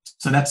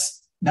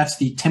that's that's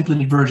the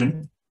templated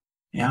version.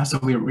 Yeah, so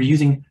we're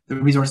using the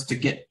resource to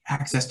get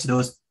access to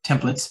those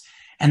templates.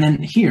 And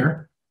then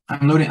here,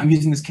 I'm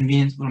using this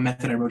convenient little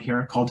method I wrote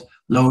here called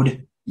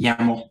load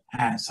YAML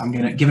as. So I'm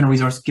going to, given a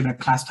resource, given a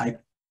class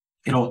type,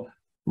 it'll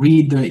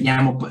read the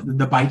YAML,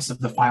 the bytes of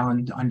the file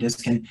on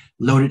disk and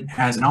load it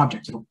as an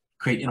object.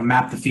 It'll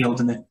map the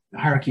fields and the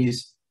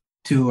hierarchies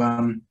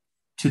to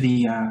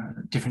the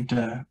different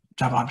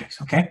Java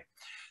objects. Okay,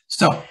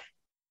 so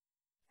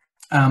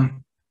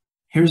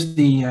here's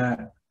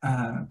the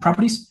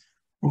properties.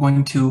 We're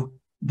going to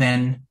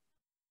then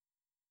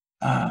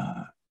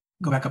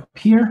go back up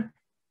here.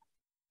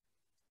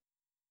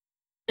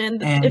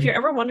 And if you're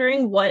ever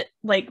wondering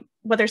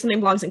whether something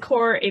belongs in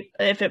core,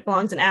 if it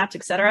belongs in apps,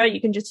 etc.,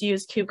 you can just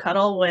use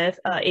kubectl with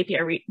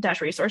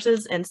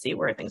API-resources and see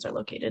where things are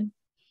located.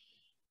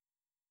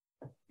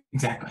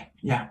 Exactly.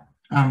 Yeah.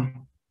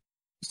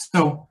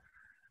 So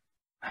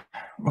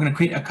we're going to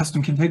create a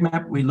custom config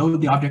map. We load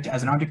the object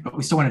as an object, but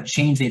we still want to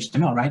change the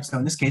HTML, right? So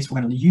in this case,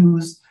 we're going to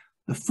use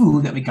the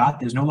foo that we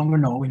got. There's no longer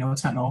null. We know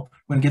it's not null.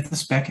 We're going to get the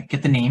spec,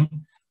 get the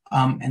name,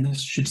 and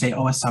this should say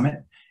OS Summit.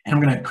 And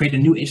we're going to create a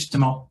new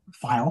HTML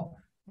file.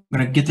 We're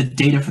going to get the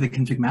data for the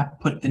config map,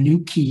 put the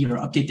new key or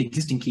update the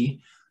existing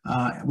key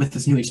with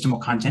this new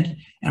HTML content.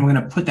 And we're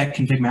going to put that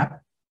config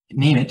map,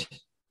 name it,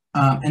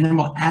 and then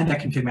we'll add that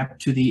config map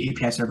to the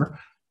API server.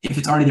 If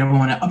it's already there, we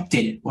want to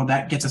update it. Well,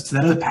 that gets us to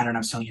that other pattern I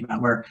was telling you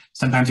about, where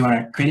sometimes you want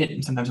to create it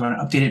and sometimes you want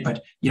to update it,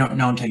 but you don't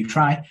know until you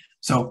try.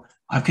 So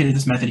I've created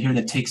this method here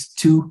that takes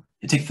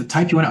it takes the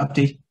type you want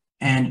to update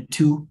and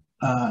two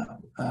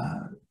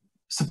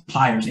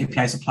suppliers,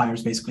 API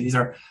suppliers, basically.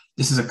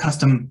 This is a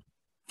custom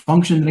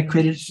function that I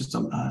created. It's just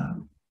a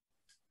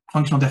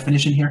functional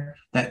definition here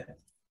that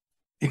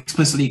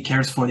explicitly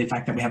cares for the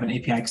fact that we have an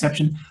API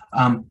exception.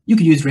 You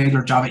could use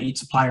regular Java 8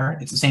 supplier.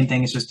 It's the same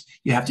thing. It's just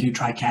you have to do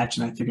try catch,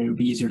 and I figured it would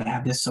be easier to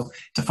have this. So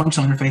it's a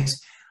functional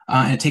interface,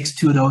 and it takes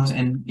two of those.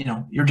 And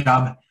your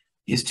job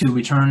is to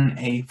return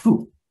a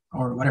foo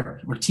or whatever,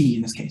 or t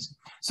in this case.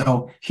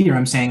 So here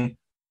I'm saying,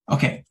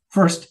 okay,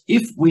 first,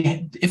 if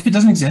it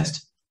doesn't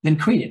exist, then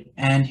create it.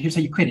 And here's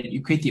how you create it.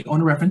 You create the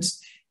owner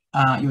reference.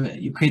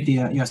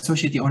 You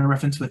associate the owner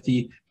reference with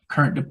the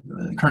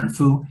current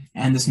foo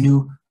and this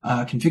new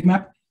config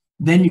map.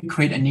 Then you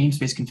create a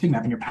namespace config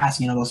map and you're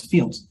passing in all those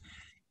fields.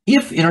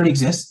 If it already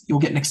exists, you'll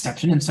get an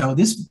exception. And so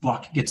this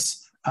block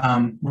gets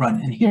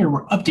run. And here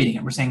we're updating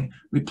it. We're saying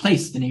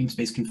replace the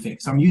namespace config.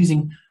 So I'm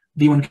using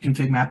v1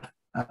 config map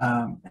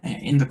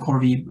in the core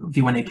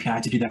v1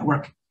 API to do that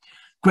work.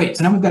 Great.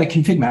 So now we've got a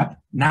config map.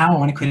 Now I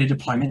want to create a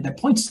deployment that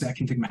points to that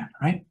config map,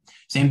 right?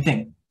 Same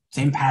thing,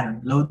 same pattern.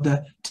 Load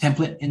the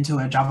template into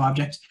a Java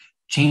object,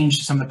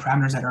 change some of the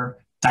parameters that are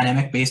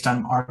dynamic based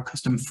on our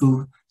custom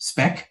foo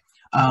spec.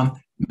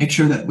 Make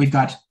sure that we've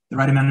got the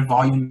right amount of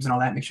volumes and all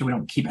that. Make sure we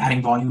don't keep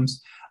adding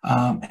volumes.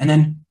 And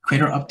then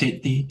create or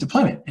update the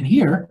deployment. And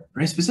here,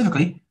 very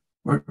specifically,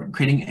 we're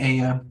creating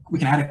we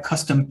can add a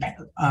custom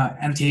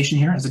annotation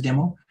here as a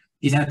demo.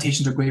 These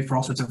annotations are great for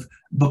all sorts of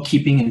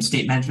bookkeeping and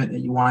state management that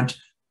you want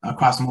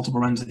across multiple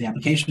runs of the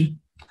application.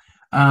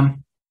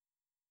 And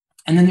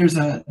then there's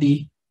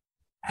the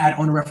add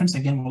owner reference.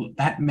 Again,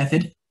 that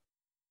method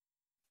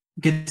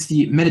gets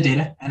the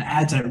metadata and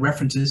adds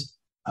references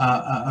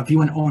a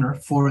v1 owner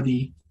for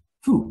the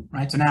foo,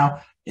 right? So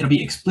now it'll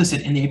be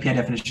explicit in the API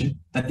definition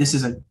that this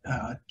is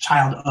a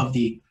child of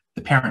the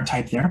parent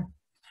type there.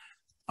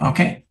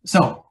 Okay,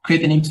 so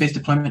create the namespace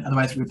deployment,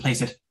 otherwise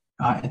replace it,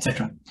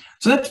 etc.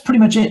 So that's pretty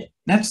much it.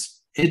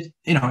 That's it.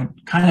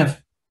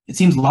 It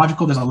seems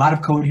logical. There's a lot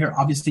of code here,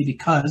 obviously,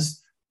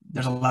 because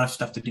there's a lot of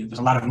stuff to do. There's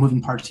a lot of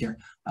moving parts here.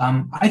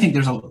 I think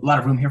there's a lot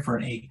of room here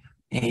for a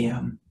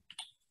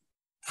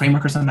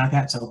framework or something like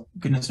that. So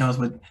goodness knows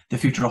what the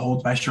future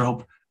holds, but I sure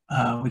hope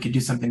we could do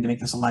something to make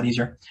this a lot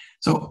easier.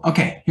 So,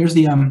 okay, here's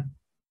the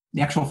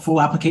actual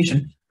full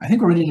application. I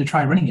think we're ready to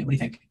try running it. What do you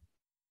think?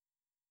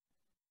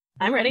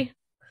 I'm ready.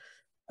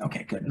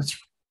 Okay, good. Let's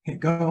hit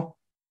go.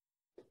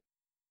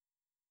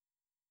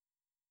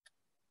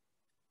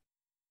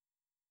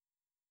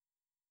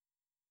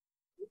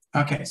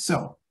 Okay,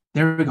 so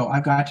there we go.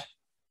 I've got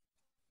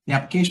the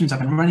applications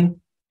up and running.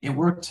 It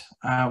worked.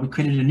 We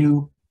created a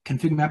new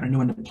config map and a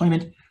new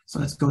deployment. So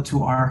let's go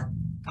to our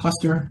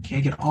cluster.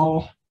 Okay, get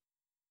all.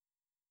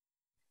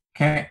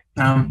 Okay,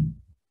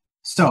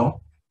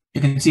 so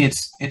you can see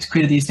it's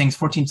created these things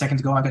 14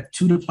 seconds ago. I've got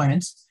 2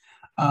 deployments,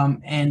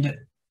 and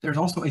there's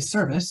also a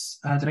service.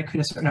 Did I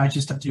create a service? No, I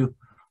just have to do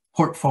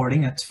port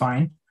forwarding. That's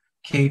fine.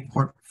 Okay,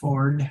 port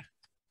forward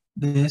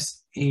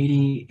this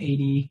 80,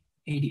 80,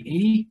 80,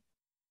 80.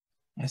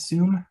 I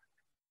assume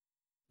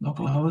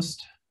localhost.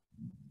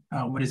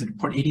 What is it?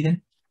 Port 80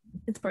 then?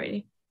 It's port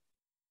 80.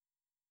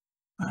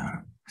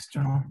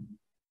 External.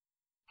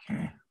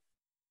 Okay.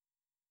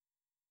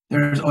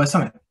 There's OS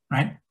Summit,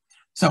 right?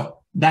 So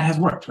that has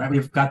worked, right?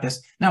 We've got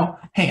this. Now,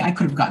 hey, I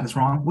could have gotten this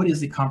wrong. What is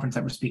the conference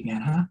that we're speaking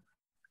at, huh?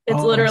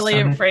 It's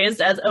literally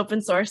phrased as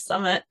Open Source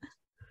Summit.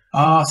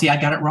 Oh, see,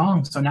 I got it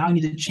wrong. So now I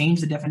need to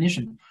change the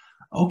definition.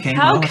 Okay.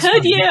 How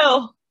could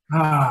you?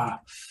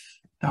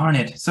 Darn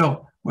it.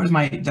 So where's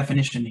my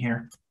definition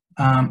here?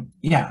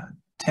 Yeah,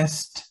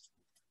 test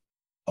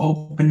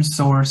open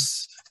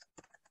source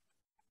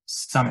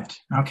summit.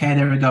 Okay,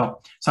 there we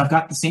go. So I've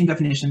got the same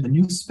definition, the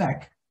new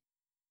spec,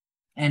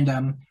 and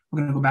we're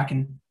going to go back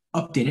and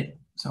update it.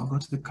 So I'll go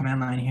to the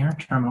command line here,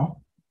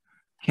 terminal.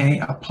 Okay,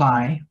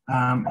 apply,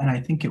 and I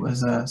think it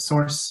was a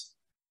source.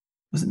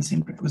 Was it the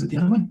same? Was it the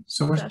other one?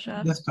 Source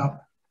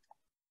desktop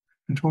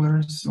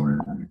controllers or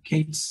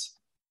Kate's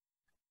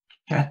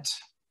cat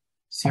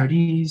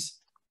CRDs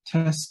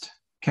test.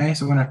 Okay,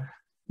 so we're going to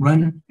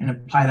run and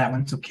apply that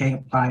one. So K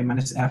apply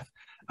 -f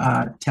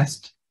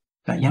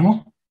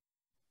test.yaml,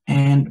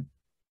 and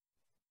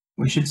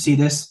we should see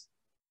this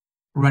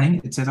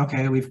running. It says,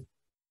 okay, we've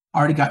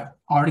already got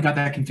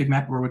that config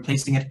map. We're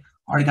replacing it.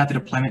 Already got the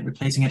deployment,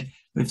 replacing it.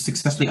 We've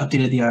successfully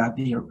updated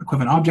the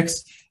equivalent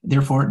objects.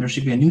 Therefore, there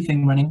should be a new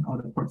thing running. Oh,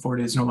 the port forward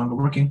is no longer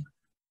working.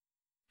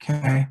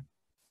 Okay.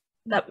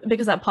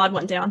 Because that pod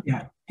went down.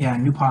 Yeah,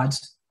 new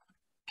pods.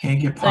 Okay,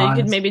 get pods. So you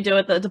could maybe do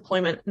it the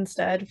deployment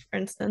instead, for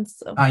instance.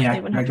 So yeah,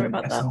 you wouldn't have to worry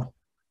about that. So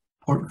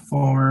port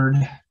forward.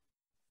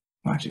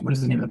 Well, actually, what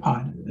is the name of the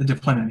pod? The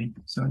deployment, I mean.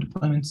 So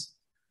deployments.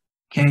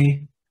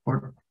 Okay,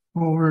 port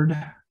forward.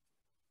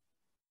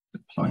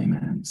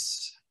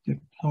 Deployments.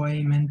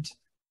 Deployment.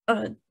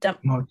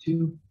 Demo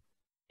 2.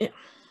 Yeah.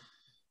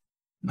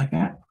 Like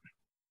that.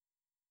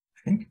 I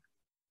think.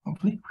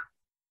 Hopefully.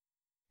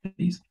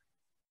 Please.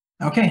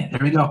 Okay,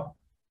 there we go.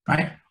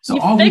 Right. So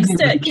you all fixed we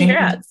did it.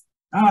 Congrats.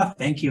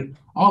 Thank you.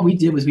 All we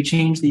did was we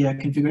changed the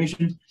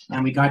configuration,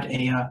 and we got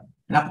an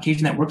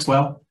application that works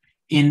well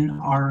in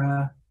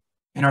our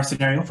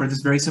scenario for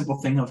this very simple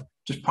thing of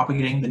just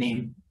propagating the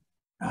name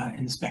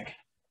in the spec.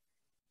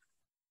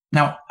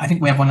 Now, I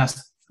think we have one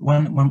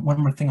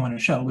more thing I want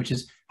to show, which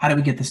is how do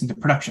we get this into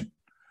production?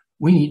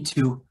 We need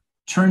to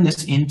turn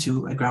this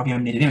into a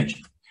GraalVM native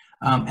image,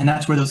 and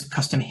that's where those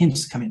custom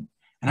hints come in.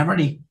 And I've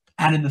already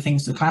added the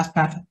things to the class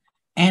path,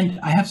 and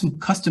I have some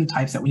custom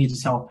types that we need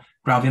to tell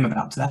GraalVM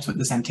about. So that's what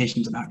this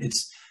annotation is about.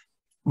 It's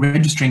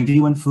registering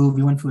v1 foo,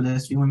 v1 foo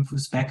list, v1 foo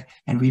spec,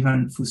 and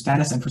v1 foo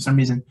status, and for some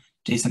reason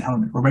JSON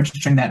element. We're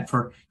registering that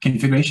for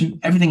configuration.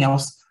 Everything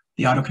else,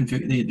 the auto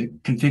config,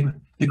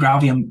 the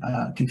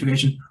GraalVM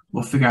configuration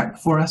will figure out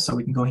for us. So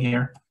we can go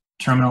here,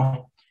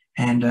 terminal,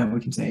 and we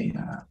can say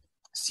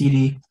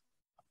cd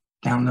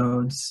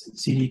downloads,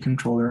 cd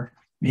controller,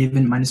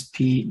 maven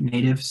 -p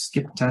native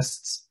skip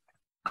tests,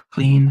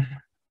 clean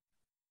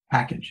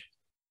package.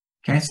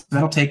 Okay, so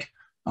that'll take,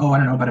 I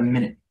don't know, about a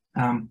minute.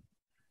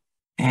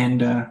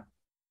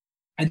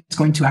 It's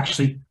going to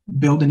actually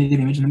build a native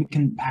image, and then we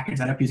can package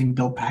that up using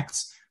build packs.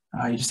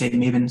 You just say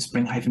maven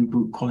spring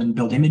 -boot :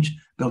 build image,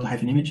 build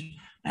 -image,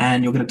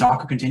 and you'll get a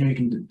Docker container. You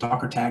can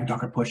Docker tag,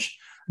 Docker push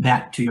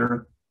that to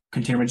your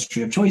container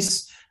registry of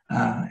choice,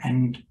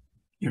 and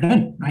you're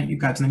done, right? You've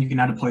got something you can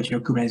now deploy to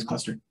your Kubernetes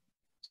cluster.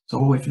 So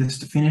we'll wait for this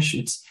to finish.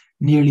 It's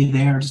nearly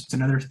there, just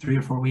another 3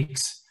 or 4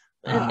 weeks.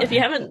 If you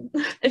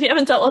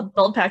haven't dealt with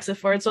build packs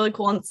before, it's really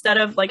cool. Instead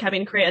of like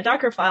having to create a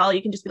Docker file,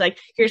 you can just be like,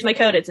 here's my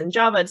code. It's in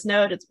Java, it's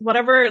Node, it's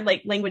whatever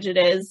like language it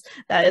is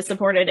that is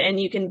supported, and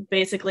you can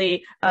basically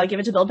give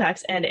it to build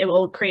packs, and it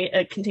will create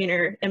a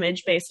container image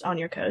based on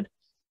your code.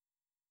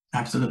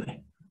 Absolutely.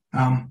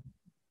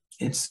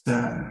 It's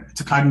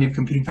a cognitive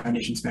computing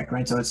foundation spec,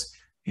 right? So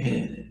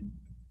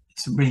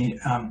it's really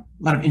a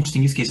lot of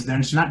interesting use cases there,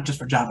 and it's not just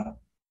for Java,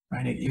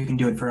 right? You can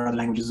do it for other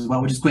languages as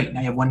well, which is great.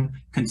 Now you have one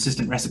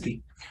consistent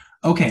recipe.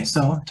 Okay,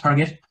 so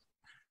target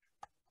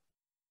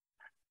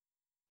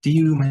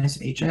du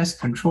 -hs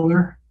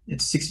controller.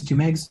 It's 62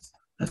 megs.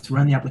 Let's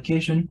run the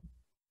application.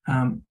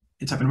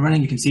 It's up and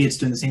running. You can see it's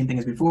doing the same thing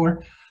as before.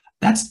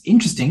 That's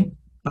interesting,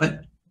 but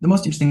the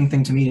most interesting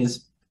thing to me is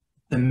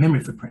the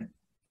memory footprint.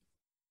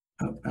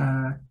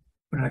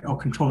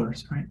 Controllers,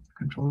 right?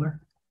 Controller.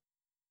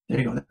 There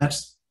you go.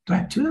 Do I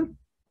have 2 of them?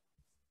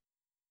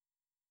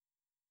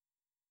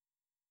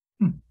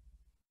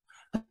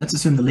 Let's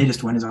assume the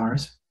latest one is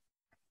ours.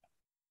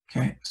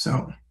 Okay, so,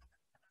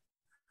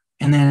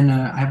 and then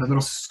I have a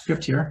little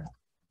script here.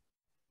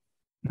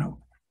 No.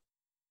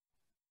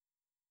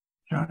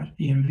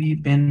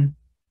 env bin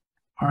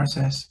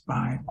rss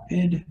by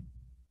pid.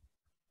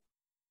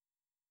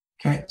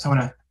 Okay, so I'm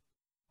going to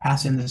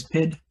pass in this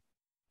pid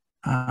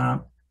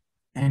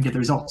and get the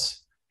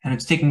results. And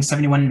it's taking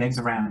 71 megs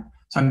of RAM.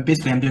 So I'm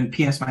doing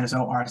ps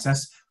 -o rss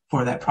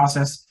for that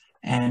process,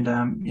 and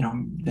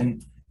then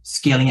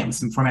scaling it with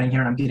some formatting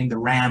here, and I'm getting the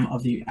RAM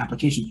of the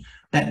application.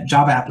 That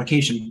Java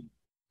application,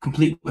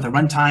 complete with a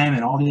runtime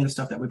and all the other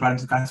stuff that we brought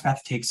into the class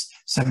path, takes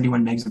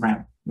 71 megs of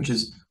RAM, which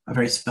is a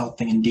very svelte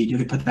thing indeed. You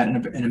could put that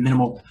in a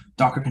minimal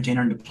Docker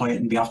container and deploy it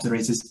and be off to the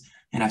races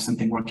and have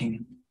something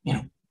working,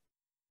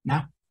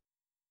 now.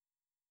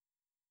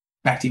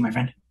 Back to you, my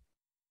friend.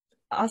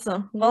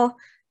 Awesome. Well,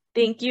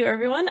 thank you,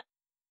 everyone.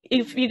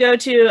 If you go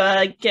to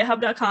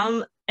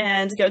github.com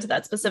and go to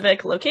that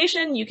specific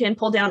location, you can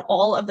pull down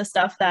all of the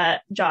stuff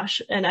that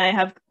Josh and I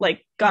have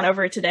gone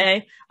over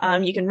today.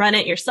 You can run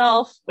it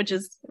yourself, which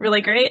is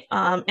really great.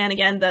 And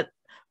again, that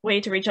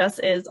way to reach us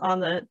is on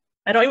the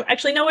I don't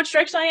actually know which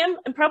direction I am.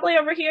 I'm probably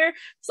over here,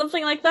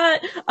 something like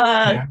that.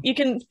 You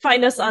can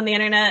find us on the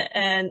internet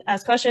and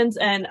ask questions,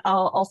 and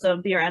I'll also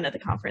be around at the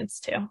conference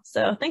too.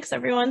 So thanks,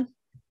 everyone.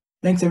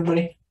 Thanks,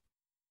 everybody.